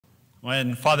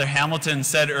When Father Hamilton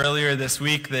said earlier this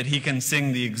week that he can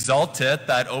sing the Exultet,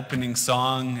 that opening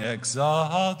song,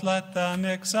 Exalt, let them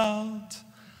exalt,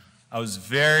 I was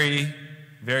very,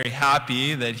 very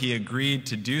happy that he agreed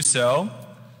to do so,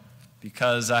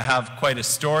 because I have quite a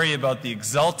story about the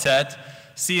Exultet.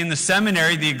 See, in the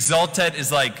seminary, the Exultet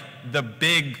is like the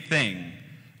big thing.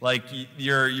 Like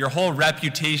your whole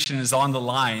reputation is on the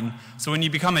line. So when you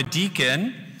become a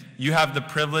deacon, you have the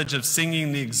privilege of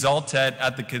singing the Exultet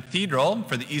at the cathedral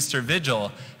for the Easter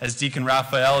Vigil, as Deacon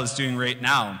Raphael is doing right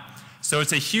now. So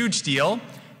it's a huge deal,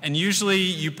 and usually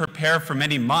you prepare for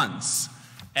many months.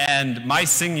 And my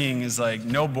singing is like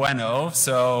no bueno,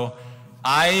 so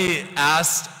I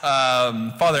asked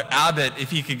Father Abbott if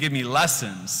he could give me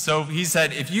lessons. So he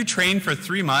said, if you train for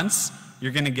 3 months,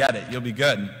 you're going to get it. You'll be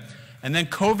good. And then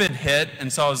COVID hit,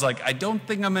 and so I was like, I don't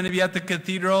think I'm going to be at the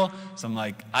cathedral. So I'm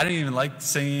like, I don't even like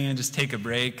singing, and just take a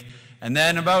break. And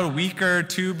then about a week or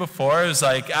two before, it was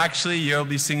like, actually, you'll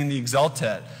be singing the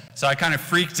Exultet. So I kind of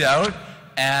freaked out,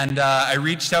 and I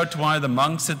reached out to one of the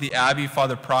monks at the Abbey,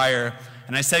 Father Prior,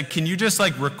 and I said, can you just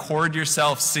like record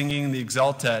yourself singing the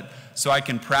Exultet so I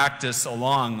can practice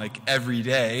along like every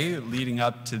day leading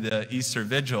up to the Easter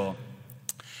Vigil?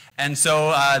 And so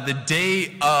the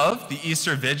day of the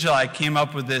Easter Vigil, I came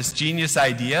up with this genius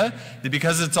idea that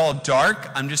because it's all dark,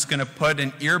 I'm just going to put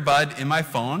an earbud in my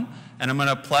phone, and I'm going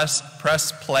to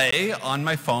press play on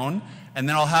my phone, and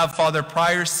then I'll have Father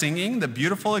Prior singing the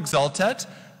beautiful Exultet,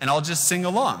 and I'll just sing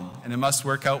along, and it must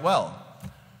work out well.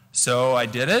 So I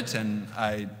did it, and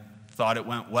I thought it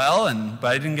went well, but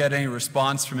I didn't get any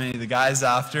response from any of the guys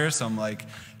after, so I'm like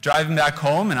driving back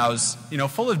home, and I was,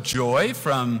 full of joy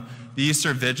from the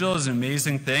Easter Vigil. Is an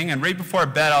amazing thing. And right before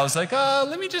bed, I was like,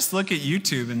 let me just look at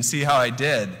YouTube and see how I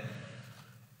did.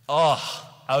 I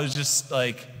was just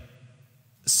like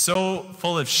so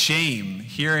full of shame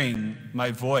hearing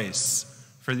my voice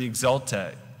for the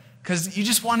Exultet, because you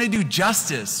just want to do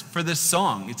justice for this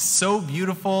song. It's so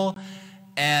beautiful,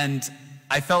 and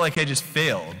I felt like I just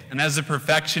failed. And as a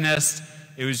perfectionist,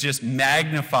 it was just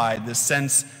magnified, this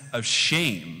sense of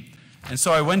shame. And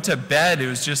so I went to bed. It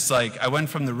was just like I went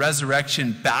from the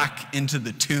resurrection back into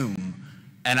the tomb.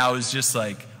 And I was just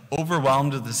like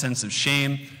overwhelmed with a sense of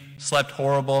shame, slept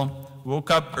horrible,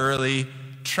 woke up early,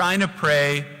 trying to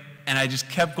pray, and I just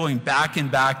kept going back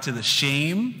and back to the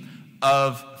shame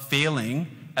of failing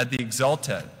at the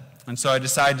Exultet. And so I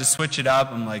decided to switch it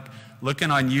up. I'm like looking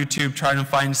on YouTube, trying to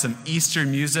find some Easter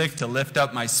music to lift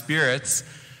up my spirits.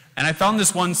 And I found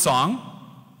this one song.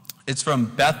 It's from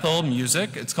Bethel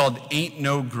Music. It's called Ain't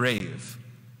No Grave.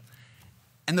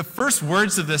 And the first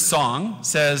words of this song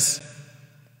says,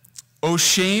 "Oh,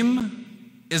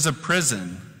 shame is a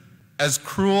prison as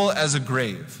cruel as a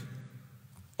grave.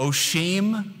 Oh,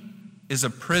 shame is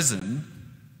a prison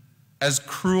as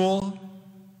cruel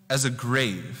as a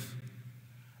grave."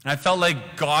 And I felt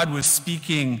like God was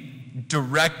speaking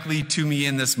directly to me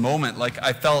in this moment. Like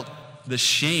I felt the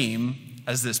shame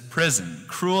as this prison,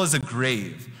 cruel as a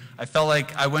grave. I felt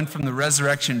like I went from the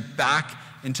resurrection back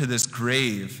into this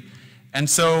grave. And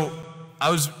so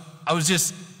I was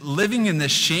just living in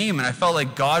this shame, and I felt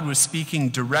like God was speaking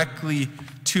directly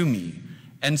to me.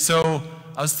 And so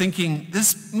I was thinking,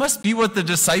 this must be what the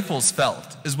disciples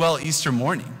felt as well Easter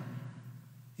morning.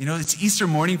 It's Easter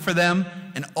morning for them,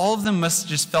 and all of them must have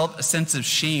just felt a sense of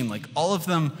shame. Like all of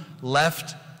them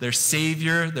left their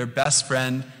Savior, their best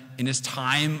friend, in his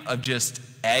time of just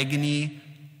agony,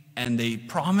 and they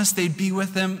promised they'd be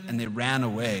with him, and they ran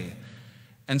away.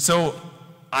 And so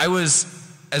I was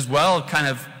as well kind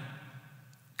of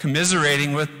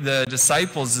commiserating with the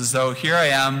disciples, as though here I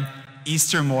am,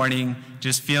 Easter morning,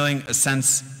 just feeling a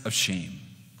sense of shame.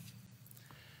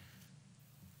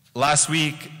 Last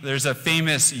week, there's a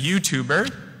famous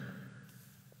YouTuber.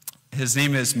 His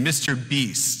name is Mr.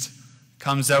 Beast.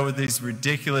 Comes out with these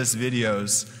ridiculous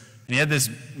videos. And he had this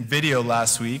video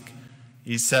last week.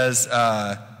 He says,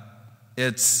 I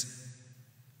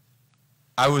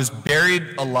was buried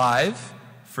alive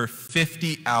for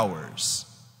 50 hours.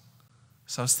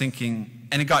 So I was thinking,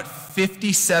 and it got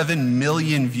 57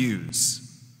 million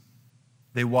views.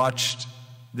 They watched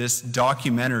this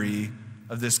documentary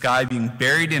of this guy being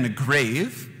buried in a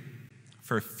grave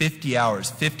for 50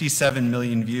 hours, 57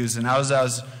 million views. And as I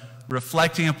was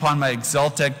reflecting upon my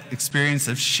Exultet experience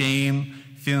of shame,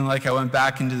 feeling like I went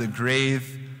back into the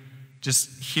grave,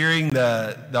 just hearing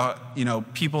the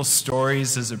people's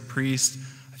stories as a priest,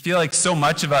 I feel like so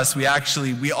much of us, we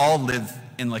all live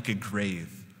in like a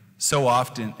grave so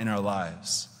often in our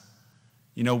lives.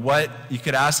 You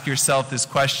could ask yourself this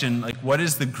question, like, what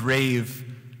is the grave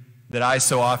that I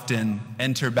so often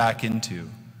enter back into?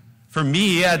 For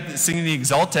me, at singing the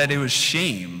Exalted, it was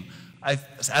shame.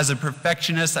 As a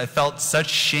perfectionist, I felt such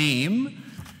shame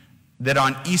that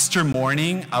on Easter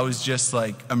morning, I was just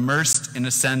like immersed in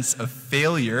a sense of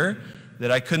failure,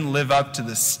 that I couldn't live up to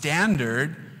the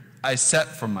standard I set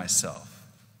for myself.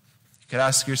 You could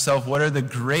ask yourself, what are the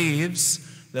graves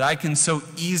that I can so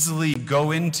easily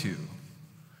go into?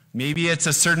 Maybe it's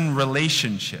a certain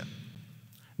relationship.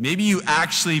 Maybe you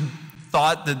actually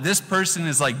thought that this person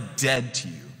is like dead to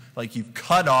you. Like you've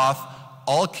cut off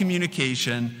all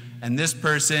communication, and this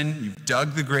person, you've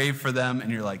dug the grave for them,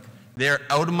 and you're like, they're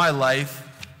out of my life,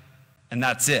 and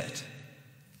that's it.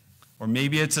 Or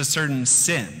maybe it's a certain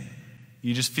sin.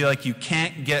 You just feel like you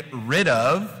can't get rid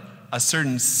of a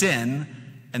certain sin,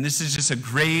 and this is just a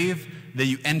grave that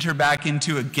you enter back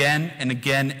into again and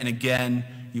again and again.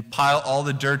 You pile all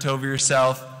the dirt over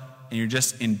yourself, and you're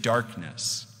just in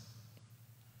darkness.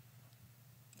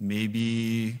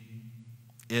 Maybe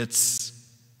it's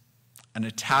an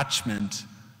attachment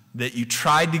that you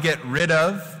tried to get rid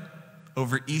of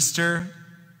over Easter, and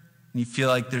you feel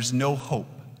like there's no hope.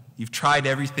 You've tried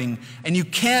everything, and you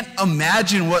can't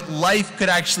imagine what life could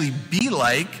actually be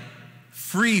like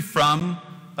free from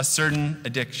a certain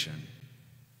addiction.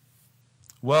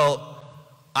 Well,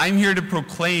 I'm here to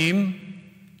proclaim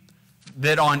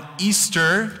that on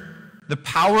Easter, the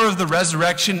power of the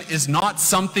resurrection is not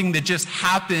something that just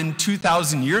happened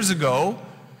 2,000 years ago.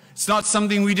 It's not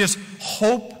something we just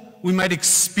hope we might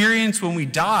experience when we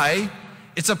die.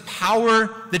 It's a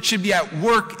power that should be at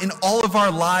work in all of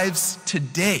our lives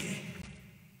today.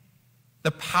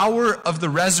 The power of the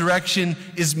resurrection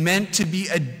is meant to be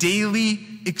a daily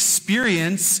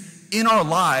experience in our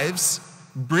lives,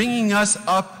 bringing us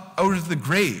up out of the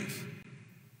grave.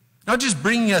 Not just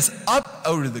bringing us up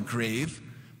out of the grave,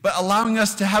 but allowing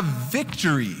us to have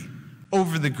victory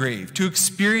over the grave, to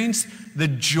experience the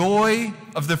joy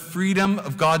of the freedom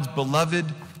of God's beloved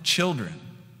children.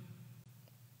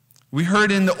 We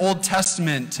heard in the Old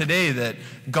Testament today that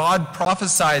God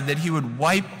prophesied that he would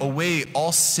wipe away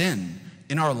all sin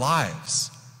in our lives.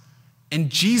 And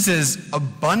Jesus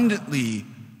abundantly,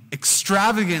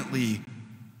 extravagantly,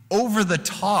 over the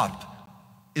top,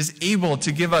 is able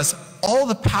to give us all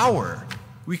the power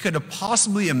we could have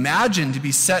possibly imagined to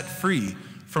be set free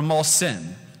from all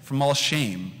sin, from all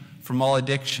shame, from all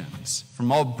addictions,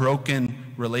 from all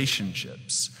broken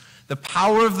relationships. The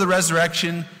power of the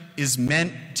resurrection is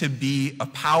meant to be a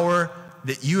power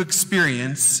that you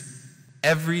experience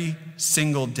every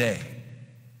single day.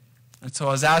 And so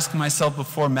I was asking myself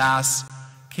before Mass,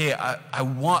 okay, I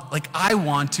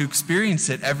want to experience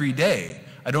it every day.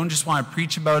 I don't just want to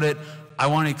preach about it. I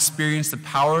want to experience the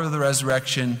power of the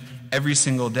resurrection every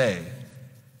single day.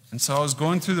 And so I was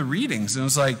going through the readings, and it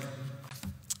was like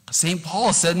St.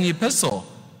 Paul said in the epistle,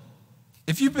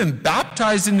 if you've been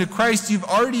baptized into Christ, you've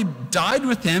already died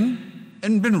with him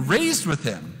and been raised with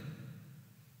him.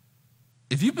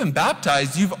 If you've been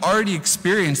baptized, you've already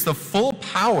experienced the full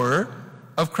power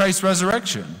of Christ's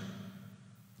resurrection.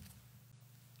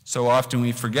 So often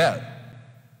we forget.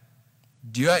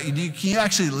 Can you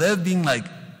actually live being like,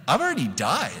 I've already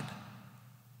died?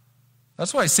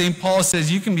 That's why St. Paul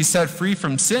says you can be set free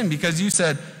from sin, because you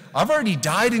said, I've already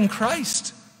died in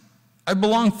Christ. I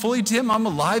belong fully to him. I'm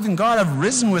alive in God. I've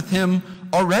risen with him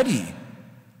already.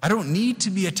 I don't need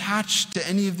to be attached to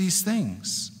any of these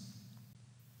things.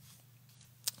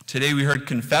 Today we heard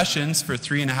confessions for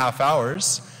 3.5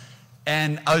 hours,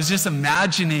 and I was just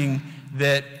imagining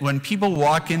that when people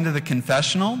walk into the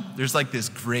confessional, there's like this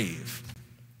grave.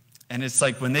 And it's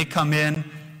like when they come in,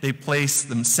 they place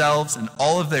themselves and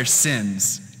all of their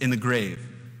sins in the grave.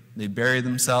 They bury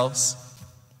themselves,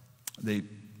 they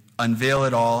unveil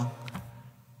it all,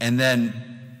 and then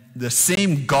the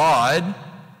same God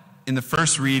in the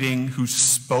first reading who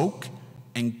spoke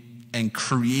and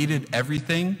created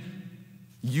everything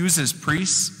uses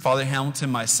priests, Father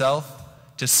Hamilton, myself,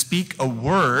 to speak a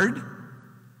word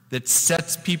that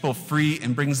sets people free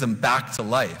and brings them back to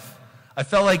life. I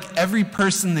felt like every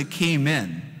person that came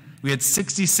in, we had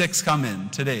 66 come in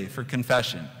today for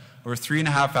confession, over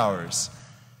 3.5 hours.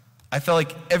 I felt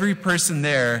like every person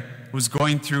there was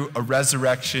going through a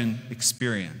resurrection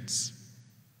experience.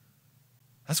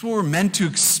 That's what we're meant to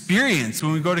experience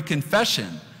when we go to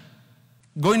confession.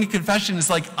 Going to confession is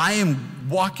like I am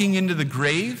walking into the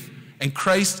grave and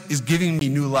Christ is giving me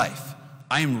new life.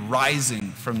 I am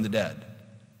rising from the dead.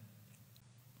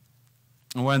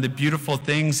 And one of the beautiful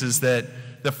things is that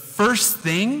the first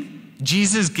thing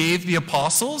Jesus gave the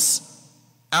apostles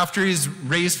after he's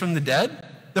raised from the dead,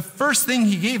 the first thing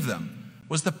he gave them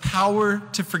was the power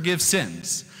to forgive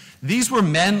sins. These were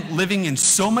men living in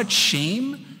so much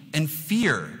shame and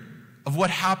fear of what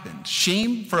happened.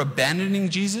 Shame for abandoning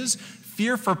Jesus,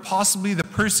 fear for possibly the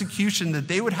persecution that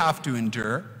they would have to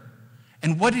endure.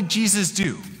 And what did Jesus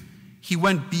do? He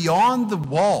went beyond the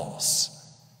walls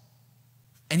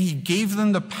and he gave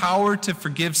them the power to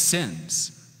forgive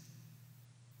sins.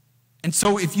 And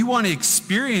so if you want to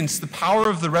experience the power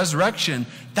of the resurrection,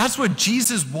 that's what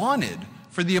Jesus wanted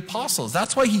for the apostles.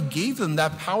 That's why he gave them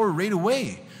that power right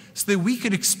away, so that we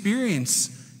could experience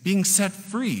being set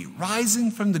free,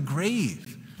 rising from the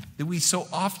grave that we so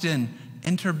often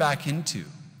enter back into.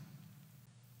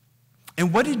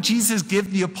 And what did Jesus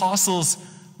give the apostles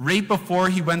right before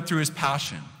he went through his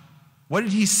passion? What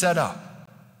did he set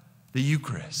up? The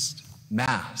Eucharist,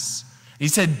 Mass. And he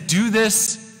said, do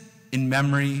this in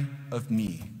memory of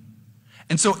me.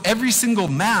 And so every single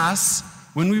Mass,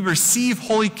 when we receive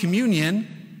Holy Communion,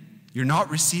 you're not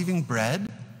receiving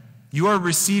bread, you are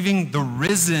receiving the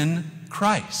risen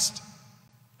Christ.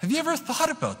 Have you ever thought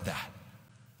about that?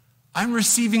 I'm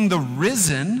receiving the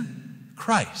risen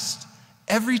Christ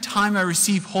every time I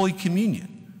receive Holy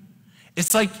Communion.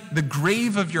 It's like the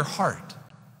grave of your heart,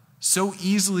 so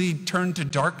easily turned to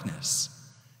darkness.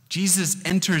 Jesus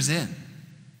enters in,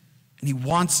 and he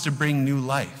wants to bring new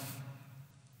life.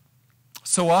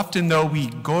 So often, though, we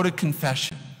go to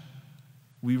confession,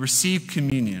 we receive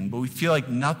communion, but we feel like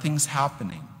nothing's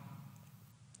happening.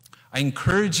 I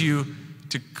encourage you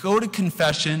to go to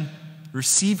confession,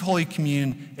 receive Holy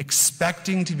Communion,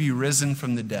 expecting to be risen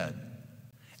from the dead.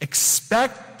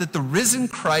 Expect that the risen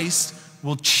Christ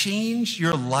will change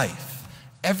your life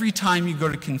every time you go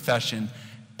to confession,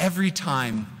 every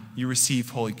time you receive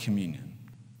Holy Communion.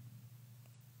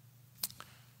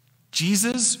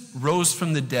 Jesus rose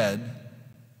from the dead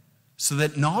so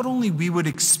that not only we would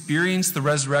experience the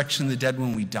resurrection of the dead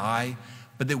when we die,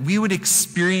 but that we would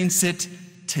experience it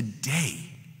today.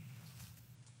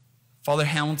 Father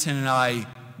Hamilton and I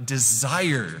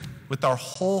desire with our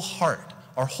whole heart,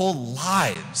 our whole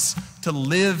lives, to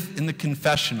live in the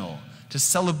confessional, to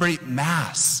celebrate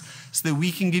Mass, so that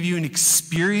we can give you an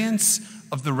experience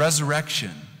of the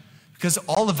resurrection. Because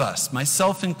all of us,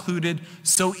 myself included,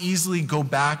 so easily go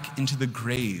back into the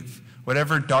grave,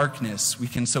 whatever darkness we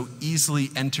can so easily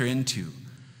enter into.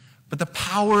 But the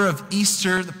power of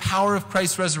Easter, the power of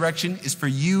Christ's resurrection, is for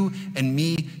you and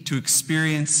me to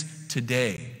experience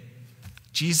today.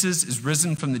 Jesus is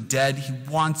risen from the dead. He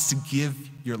wants to give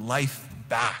your life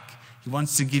back. He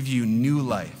wants to give you new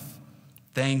life.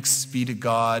 Thanks be to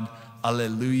God.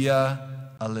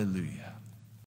 Alleluia, alleluia.